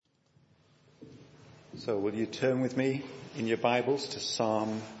So will you turn with me in your Bibles to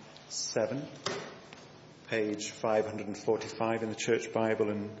Psalm 7, page 545 in the Church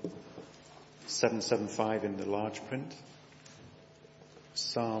Bible and 775 in the large print.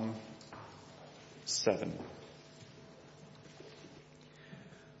 Psalm 7.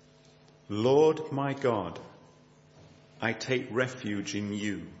 Lord my God, I take refuge in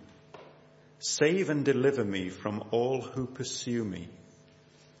you. Save and deliver me from all who pursue me,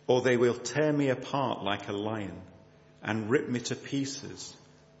 or they will tear me apart like a lion and rip me to pieces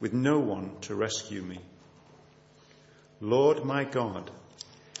with no one to rescue me. Lord my God,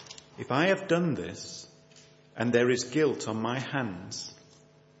 if I have done this and there is guilt on my hands,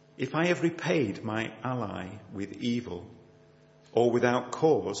 if I have repaid my ally with evil or without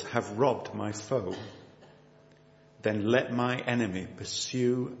cause have robbed my foe, then let my enemy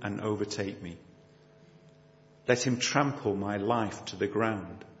pursue and overtake me. Let him trample my life to the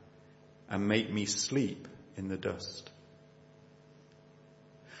ground and make me sleep in the dust.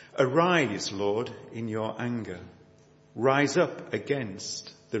 Arise, Lord, in your anger. Rise up against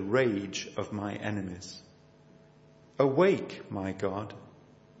the rage of my enemies. Awake, my God.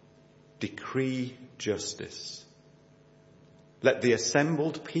 Decree justice. Let the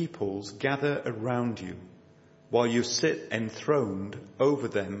assembled peoples gather around you while you sit enthroned over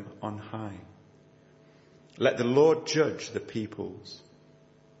them on high. Let the Lord judge the peoples.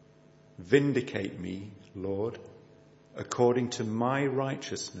 Vindicate me, Lord, according to my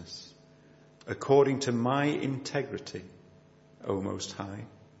righteousness, according to my integrity, O Most High.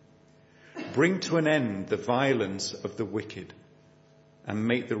 Bring to an end the violence of the wicked and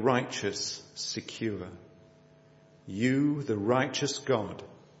make the righteous secure. You, the righteous God,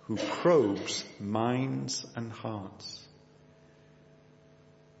 who probes minds and hearts.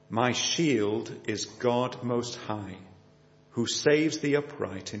 My shield is God Most High, who saves the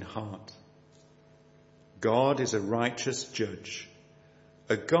upright in heart. God is a righteous judge,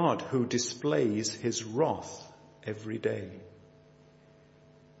 a God who displays his wrath every day.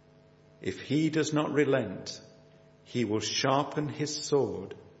 If he does not relent, he will sharpen his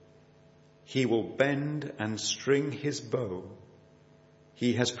sword. He will bend and string his bow.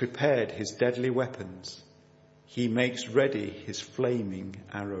 He has prepared his deadly weapons. He makes ready his flaming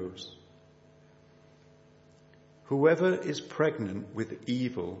arrows. Whoever is pregnant with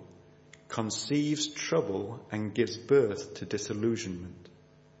evil conceives trouble and gives birth to disillusionment.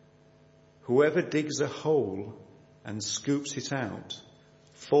 Whoever digs a hole and scoops it out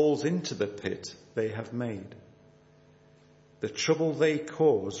falls into the pit they have made. The trouble they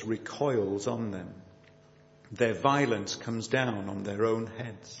cause recoils on them. Their violence comes down on their own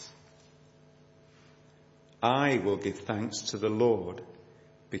heads. I will give thanks to the Lord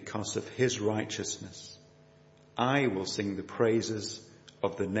because of his righteousness. I will sing the praises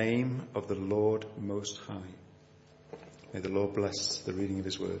of the name of the Lord Most High. May the Lord bless the reading of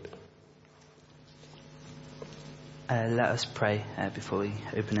his word. Let us pray before we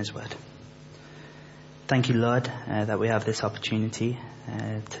open his word. Thank you, Lord, that we have this opportunity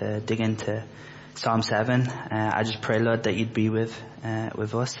to dig into Psalm 7. I just pray, Lord, that you'd be with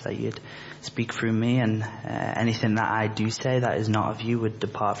us, that you'd speak through me, and anything that I do say that is not of you would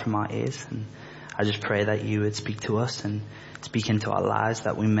depart from our ears. And I just pray that you would speak to us and speak into our lives,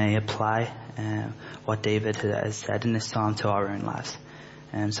 that we may apply what David has said in this psalm to our own lives.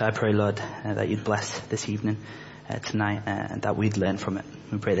 So I pray, Lord, that you'd bless this evening, tonight, and that we'd learn from it.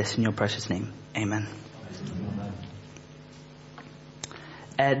 We pray this in your precious name. Amen.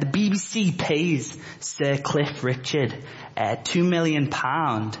 The BBC pays Sir Cliff Richard £2 million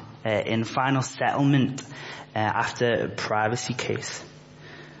in final settlement after a privacy case.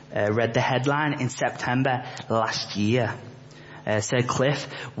 Read the headline in September last year. Sir Cliff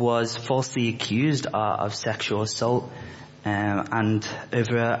was falsely accused of sexual assault, and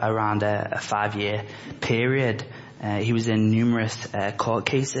over around a 5-year period, he was in numerous court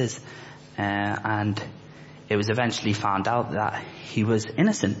cases, and it was eventually found out that he was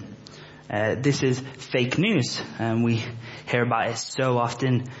innocent. This is fake news, and we hear about it so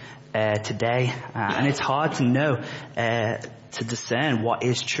often today, and it's hard to know, to discern what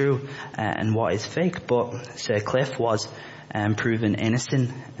is true and what is fake. But Sir Cliff was proven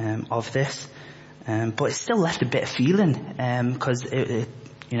innocent of this, but it still left a bit of feeling, because it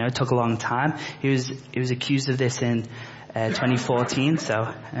took a long time. He was accused of this in 2014,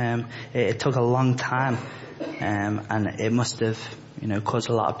 so it took a long time, and it must have caused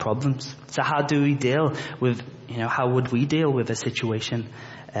a lot of problems. So how do we deal with how would we deal with a situation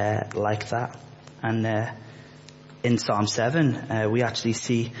like that? And in Psalm 7, we actually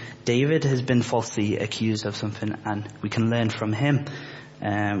see David has been falsely accused of something, and we can learn from him.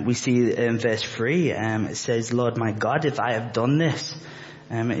 We see in verse 3, it says, Lord my God, if I have done this.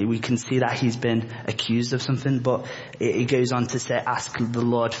 We can see that he's been accused of something, but it goes on to say, ask the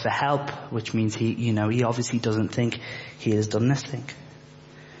Lord for help, which means he obviously doesn't think he has done this thing.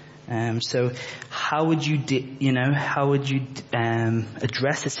 So how would you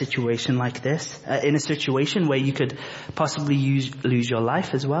address a situation like this? In a situation where you could possibly lose your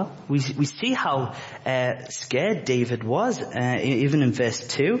life as well? We see how scared David was, even in verse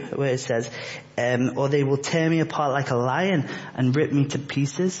 2, where it says, or they will tear me apart like a lion and rip me to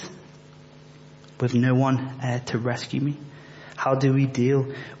pieces with no one to rescue me. How do we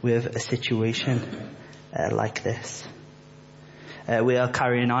deal with a situation like this? We are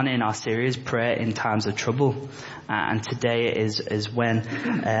carrying on in our series, Prayer in Times of Trouble. And today is when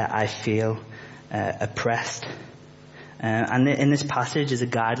I feel oppressed. And in this passage is a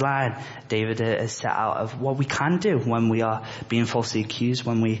guideline David has set out of what we can do when we are being falsely accused,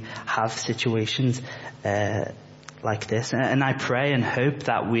 when we have situations like this. And I pray and hope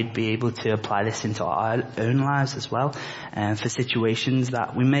that we'd be able to apply this into our own lives as well, for situations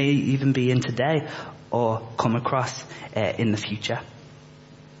that we may even be in today or come across in the future.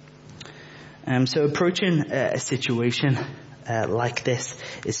 So approaching a situation like this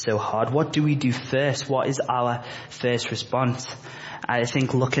is so hard. What do we do first? What is our first response? I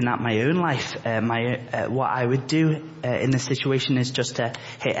think looking at my own life, what I would do in this situation is just to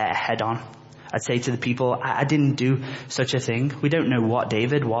hit it head on. I'd say to the people, I didn't do such a thing. We don't know what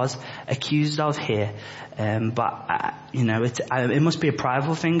David was accused of here, but it must be a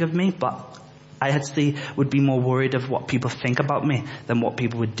prideful thing of me. But I actually would be more worried of what people think about me than what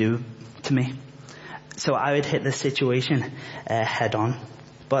people would do to me. So I would hit the situation head on.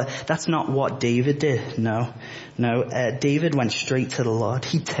 But that's not what David did. No. David went straight to the Lord.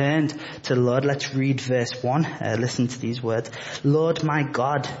 He turned to the Lord. Let's read verse 1. Listen to these words. Lord my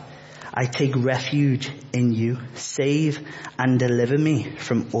God, I take refuge in you. Save and deliver me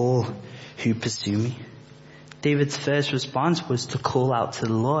from all who pursue me. David's first response was to call out to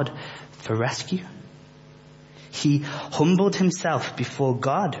the Lord for rescue. He humbled himself before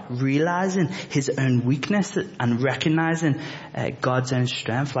God, realizing his own weakness and recognizing God's own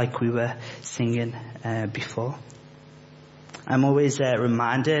strength, like we were singing before. I'm always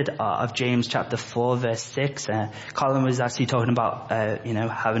reminded of James chapter 4 verse 6. Colin was actually talking about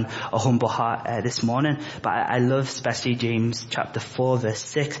having a humble heart this morning, but I love especially James chapter 4 verse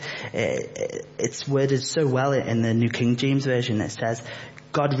 6. It's worded so well in the New King James Version. It says,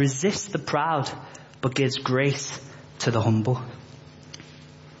 God resists the proud, but gives grace to the humble.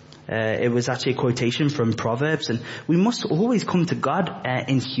 It was actually a quotation from Proverbs, and we must always come to God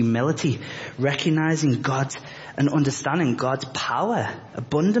in humility, recognizing God's and understanding God's power,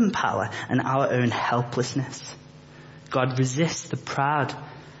 abundant power, and our own helplessness. God resists the proud,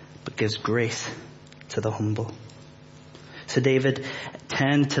 but gives grace to the humble. So David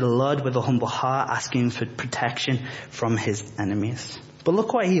turned to the Lord with a humble heart, asking for protection from his enemies. But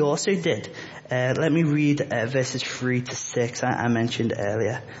look what he also did. Let me read verses 3 to 6 I mentioned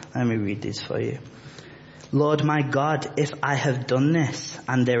earlier. Let me read these for you. Lord my God, if I have done this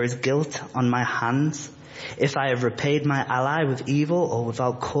and there is guilt on my hands, if I have repaid my ally with evil or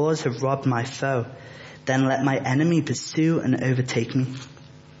without cause have robbed my foe, then let my enemy pursue and overtake me.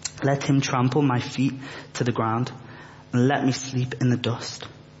 Let him trample my feet to the ground and let me sleep in the dust.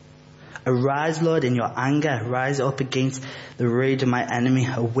 Arise, Lord, in your anger. Rise up against the rage of my enemy.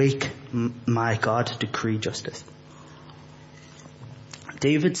 Awake, my God, decree justice.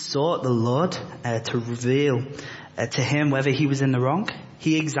 David sought the Lord to reveal to him whether he was in the wrong.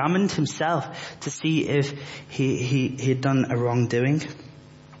 He examined himself to see if he had done a wrongdoing.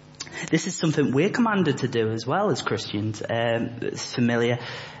 This is something we're commanded to do as well as Christians. It's familiar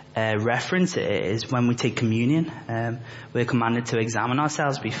reference is when we take communion. We're commanded to examine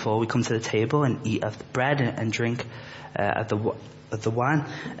ourselves before we come to the table and eat of the bread and drink of the wine.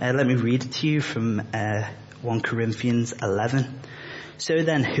 Let me read it to you from 1 Corinthians 11. So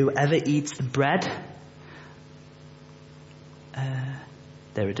then, whoever eats the bread,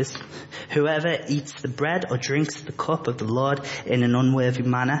 there it is. Whoever eats the bread or drinks the cup of the Lord in an unworthy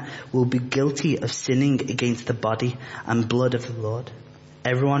manner will be guilty of sinning against the body and blood of the Lord.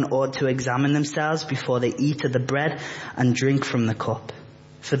 Everyone ought to examine themselves before they eat of the bread and drink from the cup.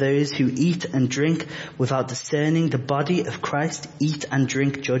 For those who eat and drink without discerning the body of Christ eat and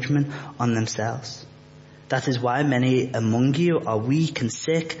drink judgment on themselves. That is why many among you are weak and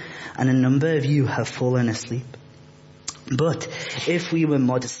sick, and a number of you have fallen asleep. But if we were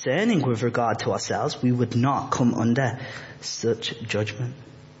more discerning with regard to ourselves, we would not come under such judgment.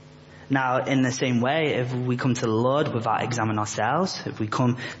 Now, in the same way, if we come to the Lord without examining ourselves, if we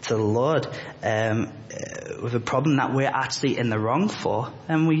come to the Lord with a problem that we're actually in the wrong for,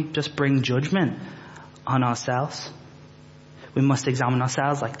 then we just bring judgment on ourselves. We must examine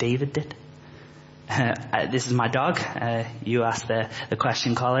ourselves like David did. This is my dog. You asked the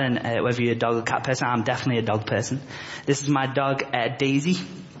question, Colin, whether you're a dog or cat person. I'm definitely a dog person. This is my dog, Daisy.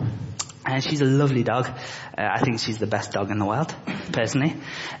 And she's a lovely dog. I think she's the best dog in the world, personally.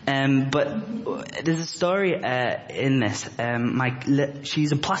 But there's a story in this.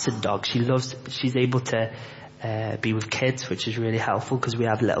 She's a placid dog. She's able to be with kids, which is really helpful because we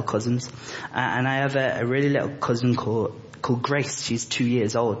have little cousins. And I have a really little cousin called Grace. She's 2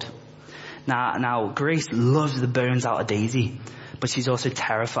 years old. Now Grace loves the bones out of Daisy, but she's also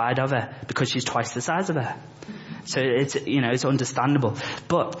terrified of her because she's twice the size of her. So it's understandable.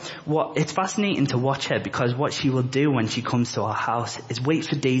 But it's fascinating to watch her, because what she will do when she comes to our house is wait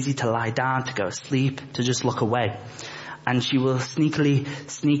for Daisy to lie down, to go to sleep, to just look away. And she will sneakily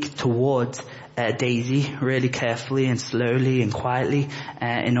sneak towards Daisy really carefully and slowly and quietly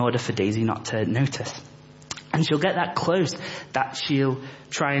in order for Daisy not to notice. And she'll get that close that she'll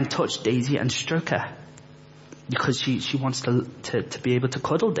try and touch Daisy and stroke her, because she wants to be able to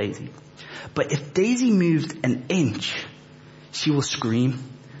cuddle Daisy. But if Daisy moved an inch, she will scream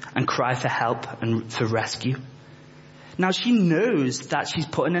and cry for help and for rescue. Now she knows that she's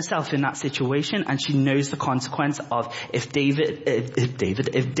putting herself in that situation, and she knows the consequence of if Daisy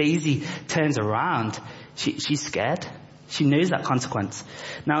turns around, she's scared. She knows that consequence.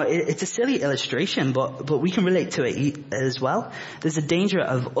 Now, it's a silly illustration, but we can relate to it as well. There's a danger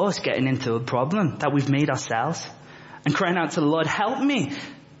of us getting into a problem that we've made ourselves and crying out to the Lord, help me,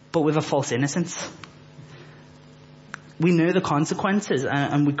 but with a false innocence. We know the consequences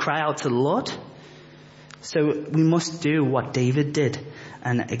and we cry out to the Lord. So we must do what David did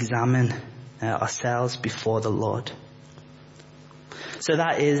and examine ourselves before the Lord. So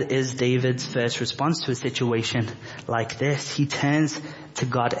that is David's first response to a situation like this. He turns to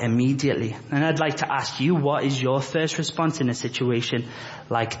God immediately. And I'd like to ask you, what is your first response in a situation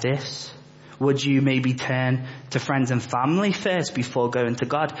like this? Would you maybe turn to friends and family first before going to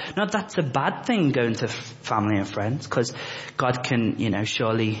God? Not that's a bad thing, going to family and friends, because God can,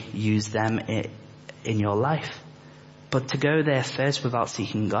 surely use them in your life. But to go there first without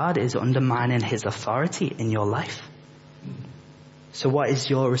seeking God is undermining his authority in your life. So what is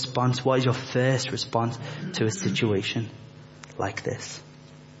your response? What is your first response to a situation like this?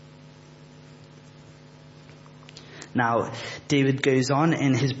 Now, David goes on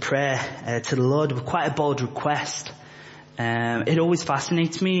in his prayer to the Lord with quite a bold request. It always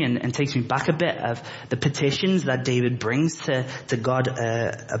fascinates me and takes me back a bit of the petitions that David brings to God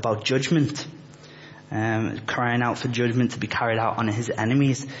about judgment. Crying out for judgment to be carried out on his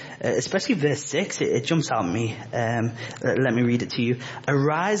enemies. Especially verse 6, it jumps out at me. Let me read it to you.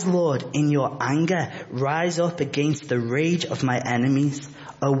 Arise, Lord, in your anger. Rise up against the rage of my enemies.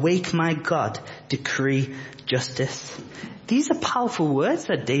 Awake, my God. Decree justice. These are powerful words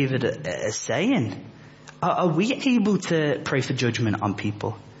that David is saying. Are we able to pray for judgment on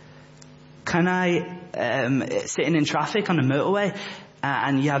people? Can I, sitting in traffic on a motorway,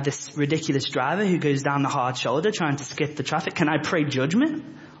 and you have this ridiculous driver who goes down the hard shoulder trying to skip the traffic, can I pray judgment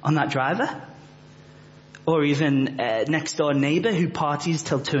on that driver? Or even next door neighbor who parties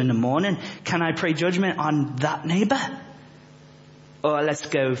till 2 a.m, can I pray judgment on that neighbor? Or let's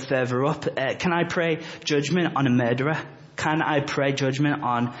go further up, can I pray judgment on a murderer? Can I pray judgment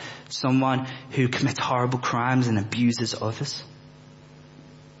on someone who commits horrible crimes and abuses others?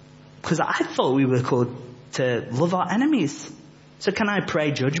 Because I thought we were called to love our enemies. So can I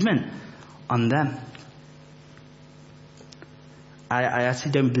pray judgment on them? I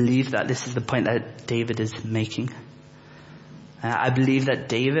actually don't believe that this is the point that David is making. I believe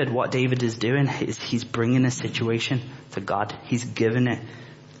that what David is doing is he's bringing a situation to God. He's giving it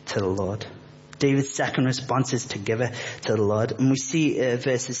to the Lord. David's second response is to give it to the Lord. And we see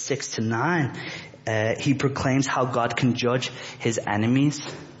verses 6 to 9, he proclaims how God can judge his enemies.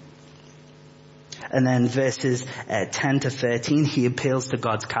 And then verses 10 to 13, he appeals to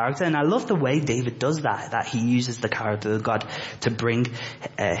God's character. And I love the way David does that he uses the character of God to bring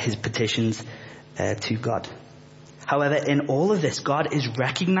his petitions to God. However, in all of this, David is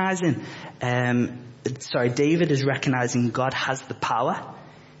recognizing God has the power,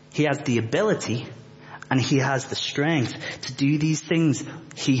 he has the ability, and he has the strength to do these things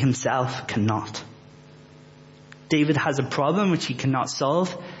he himself cannot. David has a problem which he cannot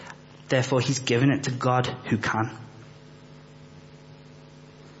solve. Therefore, he's given it to God who can.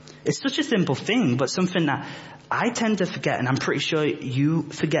 It's such a simple thing, but something that I tend to forget, and I'm pretty sure you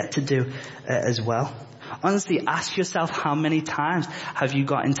forget to do as well. Honestly, ask yourself, how many times have you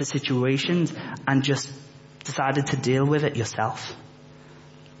got into situations and just decided to deal with it yourself?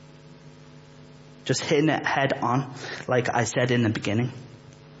 Just hitting it head on, like I said in the beginning.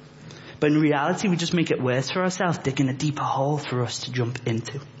 But in reality, we just make it worse for ourselves, digging a deeper hole for us to jump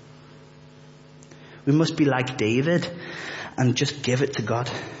into. We must be like David and just give it to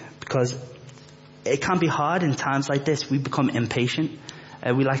God, because it can be hard in times like this. We become impatient.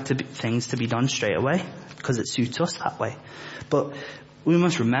 We like things to be done straight away because it suits us that way. But we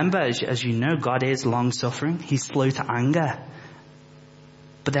must remember, as you know, God is long-suffering. He's slow to anger.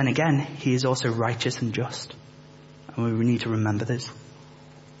 But then again, he is also righteous and just. And we need to remember this.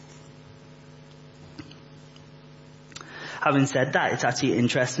 Having said that, it's actually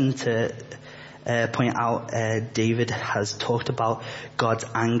interesting to point out David has talked about God's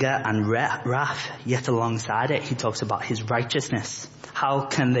anger and wrath, yet alongside it he talks about his righteousness. How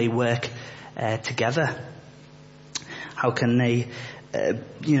can they work together? How can they,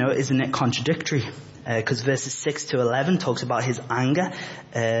 isn't it contradictory? Because verses 6 to 11 talks about his anger.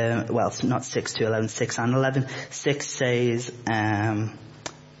 It's not 6 to 11, 6 and 11. 6 says,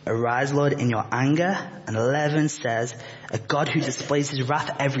 arise, Lord, in your anger. And 11 says, a God who displays his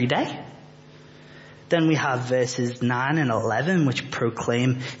wrath every day. Then we have verses 9 and 11, which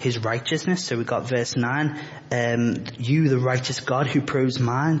proclaim his righteousness. So we got verse 9, you, the righteous God who proves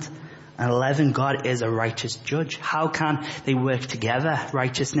minds. And 11, God is a righteous judge. How can they work together,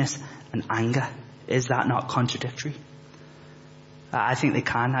 righteousness and anger? Is that not contradictory? I think they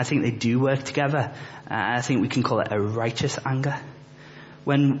can. I think they do work together. I think we can call it a righteous anger.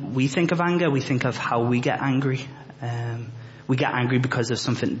 When we think of anger, we think of how we get angry. We get angry because of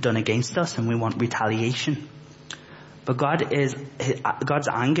something done against us and we want retaliation. But God's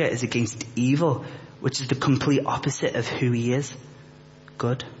anger is against evil, which is the complete opposite of who he is.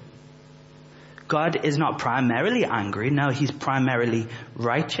 Good. God is not primarily angry. No, he's primarily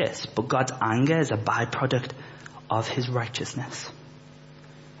righteous. But God's anger is a byproduct of his righteousness.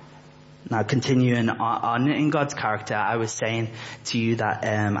 Now, continuing on in God's character, I was saying to you that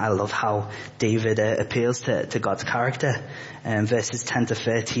I love how David appeals to God's character. Verses 10 to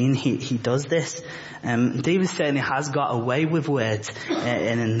 13, he does this. David certainly has got a way with words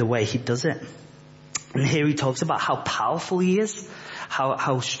in the way he does it. And here he talks about how powerful he is,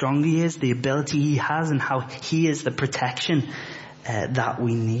 how strong he is, the ability he has, and how he is the protection that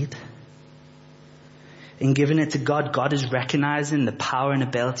we need. In giving it to God, God is recognizing the power and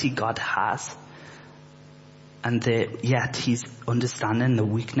ability God has. And yet he's understanding the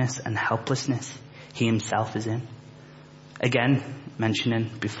weakness and helplessness he himself is in. Again,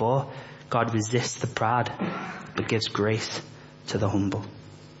 mentioning before, God resists the proud, but gives grace to the humble.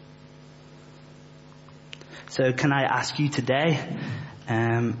 So can I ask you today,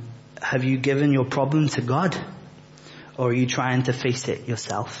 have you given your problem to God? Or are you trying to face it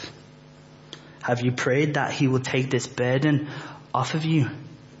yourself? Have you prayed that he will take this burden off of you?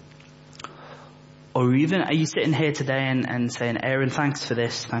 Or even, are you sitting here today and saying, Aaron, thanks for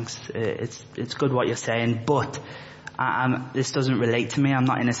this. Thanks. It's good what you're saying, but this doesn't relate to me. I'm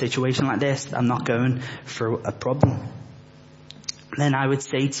not in a situation like this. I'm not going through a problem. Then I would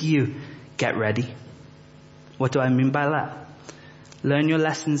say to you, get ready. What do I mean by that? Learn your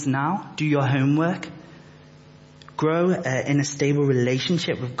lessons now. Do your homework. Grow in a stable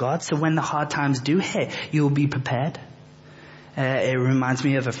relationship with God, so when the hard times do hit, you'll be prepared. It reminds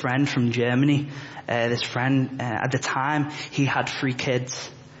me of a friend from Germany. This friend, at the time, he had 3 kids.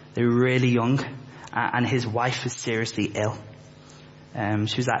 They were really young, and his wife was seriously ill.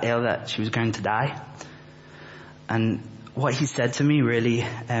 She was that ill that she was going to die. And what he said to me really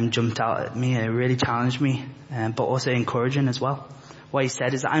jumped out at me. It really challenged me, but also encouraging as well. What he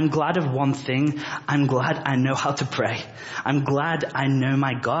said is, I'm glad of one thing. I'm glad I know how to pray. I'm glad I know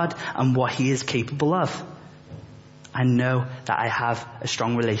my God and what he is capable of. I know that I have a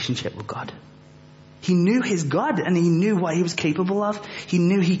strong relationship with God. He knew his God and he knew what he was capable of. He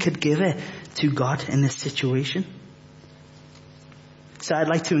knew he could give it to God in this situation. So I'd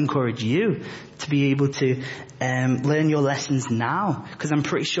like to encourage you to be able to learn your lessons now, because I'm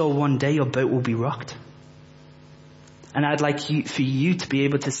pretty sure one day your boat will be rocked. And I'd like for you to be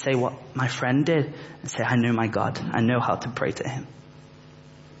able to say what my friend did and say, I know my God. I know how to pray to him.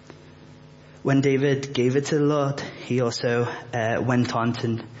 When David gave it to the Lord, he also went on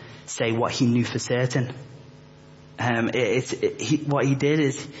to say what he knew for certain. What he did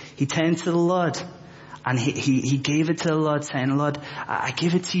is he turned to the Lord and he gave it to the Lord, saying, Lord, I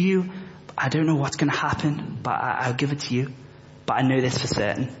give it to you. I don't know what's going to happen, but I'll give it to you. But I know this for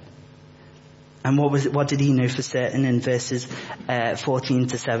certain. And what did he know for certain in verses 14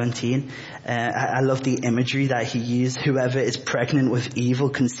 to 17? I love the imagery that he used. Whoever is pregnant with evil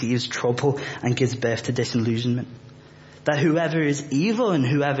conceives trouble and gives birth to disillusionment. That whoever is evil and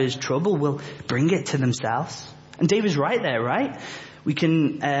whoever is trouble will bring it to themselves. And David's right there, right? We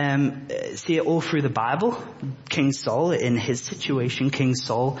can see it all through the Bible. King Saul, in his situation, King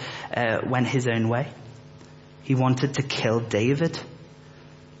Saul went his own way. He wanted to kill David,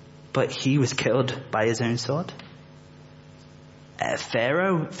 but he was killed by his own sword.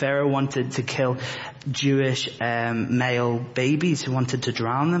 Pharaoh wanted to kill Jewish male babies who wanted to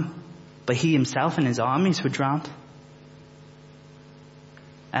drown them, but he himself and his armies were drowned.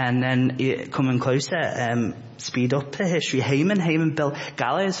 And then coming closer, speed up to history, Haman built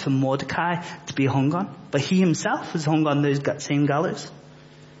gallows for Mordecai to be hung on, but he himself was hung on those same gallows.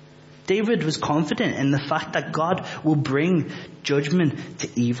 David was confident in the fact that God will bring judgment to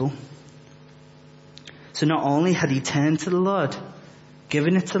evil. So not only had he turned to the Lord,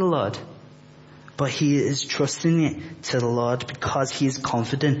 given it to the Lord, but he is trusting it to the Lord because he is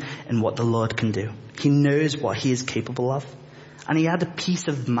confident in what the Lord can do. He knows what he is capable of. And he had a peace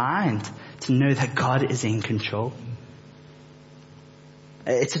of mind to know that God is in control.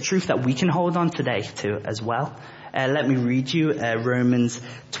 It's a truth that we can hold on today to as well. Let me read you Romans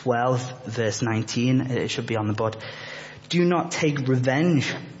 12 verse 19. It should be on the board. Do not take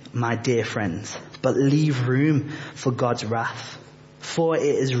revenge, my dear friends, but leave room for God's wrath. For it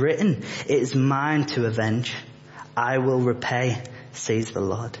is written, it is mine to avenge. I will repay, says the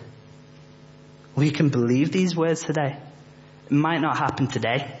Lord. We can believe these words today. It might not happen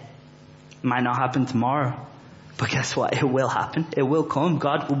today. It might not happen tomorrow. But guess what? It will happen. It will come.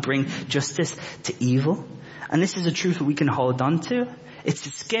 God will bring justice to evil. And this is a truth that we can hold on to. It's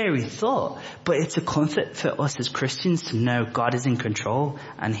a scary thought, but it's a comfort for us as Christians to know God is in control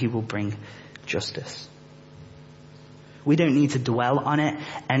and he will bring justice. We don't need to dwell on it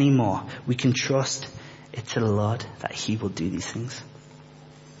anymore. We can trust it to the Lord that he will do these things.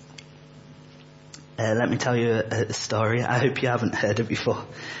 Let me tell you a story. I hope you haven't heard it before.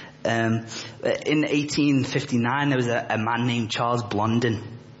 In 1859, there was a man named Charles Blondin.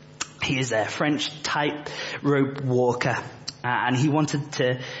 He is a French tightrope walker, and he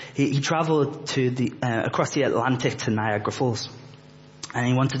traveled across the Atlantic to Niagara Falls, and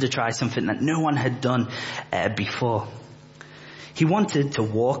he wanted to try something that no one had done before. He wanted to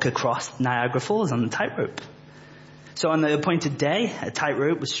walk across Niagara Falls on the tightrope. So on the appointed day, a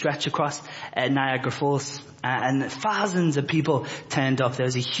tightrope was stretched across Niagara Falls, and thousands of people turned up. There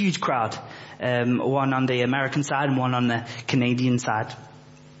was a huge crowd, one on the American side and one on the Canadian side.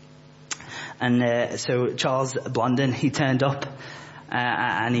 And so Charles Blondin, he turned up,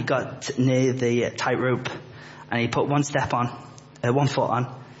 and he got near the tightrope, and he put one foot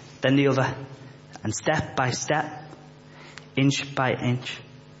on, then the other, and step by step, inch by inch,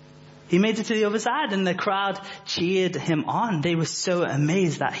 he made it to the other side, and the crowd cheered him on. They were so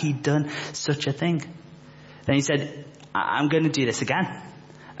amazed that he'd done such a thing. Then he said, I'm going to do this again.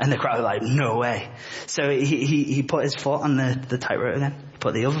 And the crowd were like, no way. So he put his foot on the tightrope again. He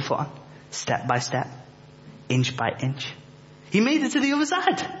put the other foot on, step by step, inch by inch. He made it to the other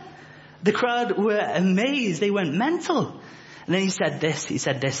side. The crowd were amazed. They went mental. And then he said this.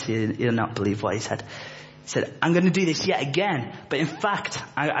 You'll not believe what he said. He said, I'm going to do this yet again. But in fact,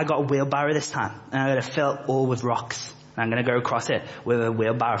 I got a wheelbarrow this time. And I'm going to fill it all with rocks. And I'm going to go across it with a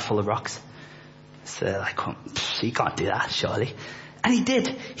wheelbarrow full of rocks. So you can't do that, surely. And he did.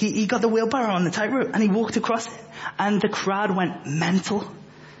 He got the wheelbarrow on the tightrope and he walked across it. And the crowd went mental.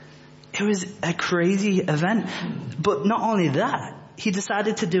 It was a crazy event. But not only that, he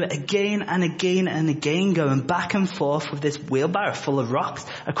decided to do it again and again and again, going back and forth with this wheelbarrow full of rocks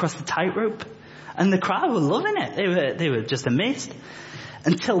across the tightrope. And the crowd were loving it. They were just amazed.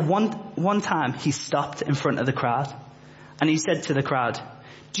 Until one time he stopped in front of the crowd and he said to the crowd,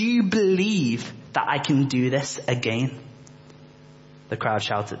 do you believe that I can do this again? The crowd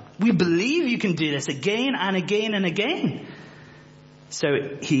shouted, we believe you can do this again and again and again.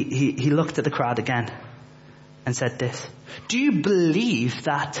 So he looked at the crowd again and said this, do you believe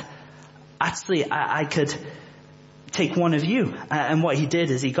that actually I could take one of you? And what he did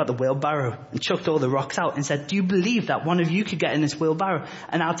is he got the wheelbarrow and chucked all the rocks out and said, do you believe that one of you could get in this wheelbarrow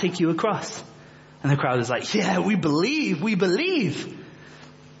and I'll take you across? And the crowd was like, yeah, we believe.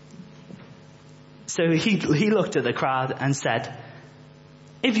 So he looked at the crowd and said,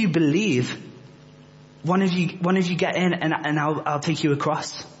 if you believe, one of you get in and I'll take you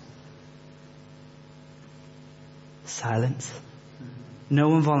across. Silence. No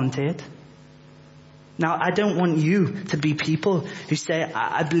one volunteered. Now, I don't want you to be people who say,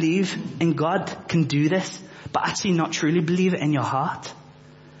 I believe in God can do this, but actually not truly believe it in your heart.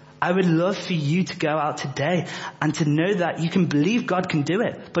 I would love for you to go out today and to know that you can believe God can do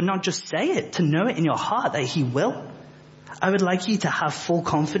it, but not just say it, to know it in your heart that he will. I would like you to have full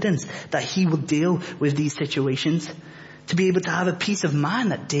confidence that he will deal with these situations, to be able to have a peace of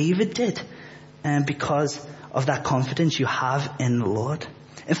mind that David did, and because of that confidence you have in the Lord.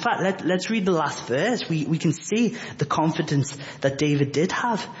 In fact, let's read the last verse. We can see the confidence that David did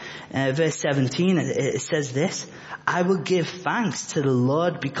have. Verse 17, it says this: I will give thanks to the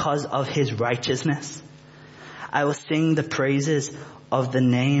Lord because of his righteousness. I will sing the praises of the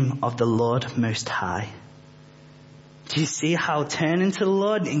name of the Lord Most High. Do you see how turning to the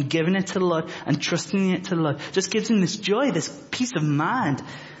Lord and giving it to the Lord and trusting it to the Lord just gives him this joy, this peace of mind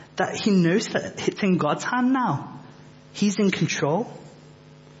that he knows that it's in God's hand now. He's in control.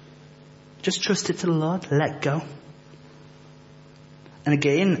 Just trust it to the Lord. Let go. And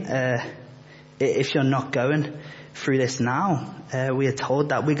again, if you're not going through this now, we are told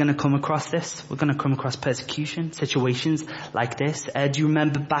that we're going to come across this. We're going to come across persecution, situations like this. Do you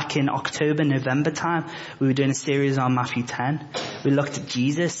remember back in October, November time, we were doing a series on Matthew 10. We looked at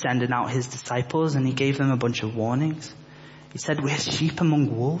Jesus sending out his disciples and he gave them a bunch of warnings. He said, we're sheep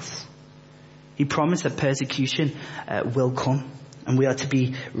among wolves. He promised that persecution will come. And we are to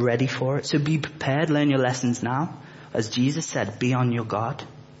be ready for it. So be prepared, learn your lessons now. As Jesus said, be on your guard.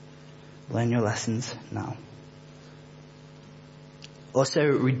 Learn your lessons now. Also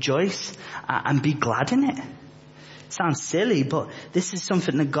rejoice and be glad in it. Sounds silly, but this is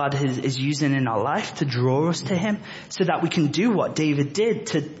something that God is using in our life to draw us to him so that we can do what David did,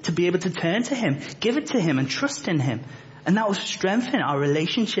 to be able to turn to him, give it to him and trust in him. And that will strengthen our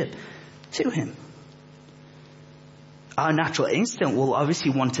relationship to him. Our natural instinct will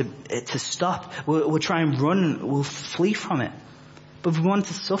obviously want it to stop. We'll try and run, we'll flee from it. But we want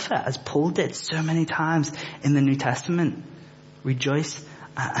to suffer, as Paul did so many times in the New Testament. Rejoice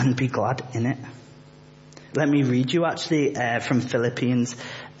and be glad in it. Let me read you actually from Philippians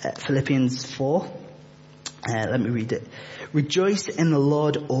 4. Let me read it. Rejoice in the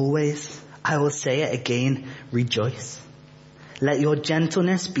Lord always. I will say it again, rejoice. Let your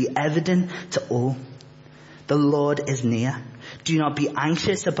gentleness be evident to all. The Lord is near. Do not be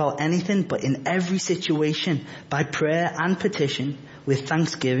anxious about anything, but in every situation, by prayer and petition, with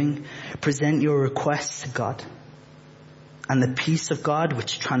thanksgiving, present your requests to God. And the peace of God,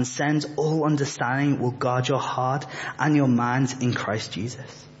 which transcends all understanding, will guard your heart and your minds in Christ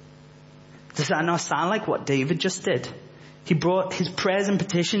Jesus. Does that not sound like what David just did? He brought his prayers and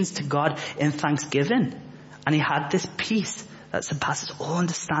petitions to God in thanksgiving. And he had this peace that surpasses all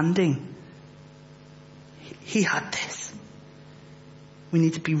understanding. He had this. We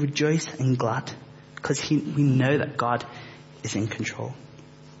need to be rejoiced and glad because we know that God is in control.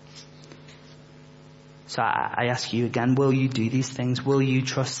 So I ask you again, will you do these things? Will you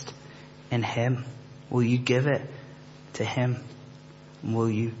trust in him? Will you give it to him? Will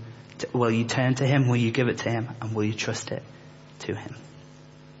you turn to him? Will you give it to him? And will you trust it to him?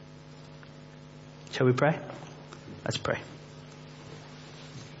 Shall we pray? Let's pray.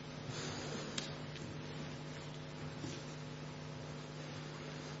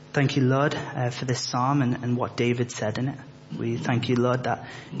 Thank you, Lord, for this psalm and what David said in it. We thank you, Lord, that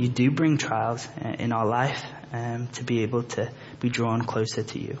you do bring trials in our life to be able to be drawn closer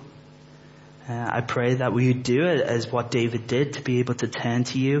to you. I pray that we would do it as what David did, to be able to turn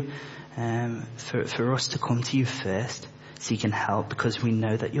to you, for us to come to you first, seeking help, because we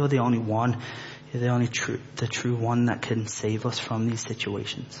know that you're the only one, you're the true one that can save us from these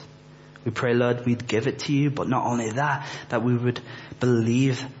situations. We pray, Lord, we'd give it to you, but not only that we would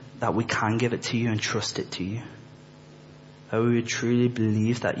believe that we can give it to you and trust it to you. That we would truly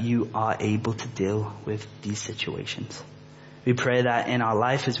believe that you are able to deal with these situations. We pray that in our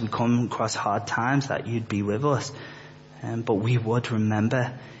life as we come across hard times that you'd be with us, but we would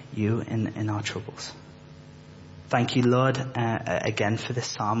remember you in our troubles. Thank you, Lord, again for this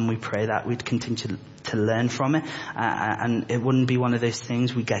psalm. We pray that we'd continue to learn from it, and it wouldn't be one of those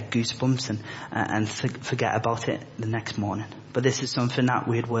things we get goosebumps and forget about it the next morning. But this is something that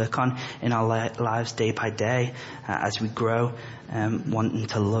we'd work on in our lives day by day as we grow, wanting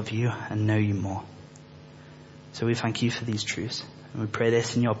to love you and know you more. So we thank you for these truths, and we pray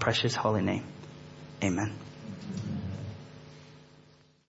this in your precious holy name. Amen.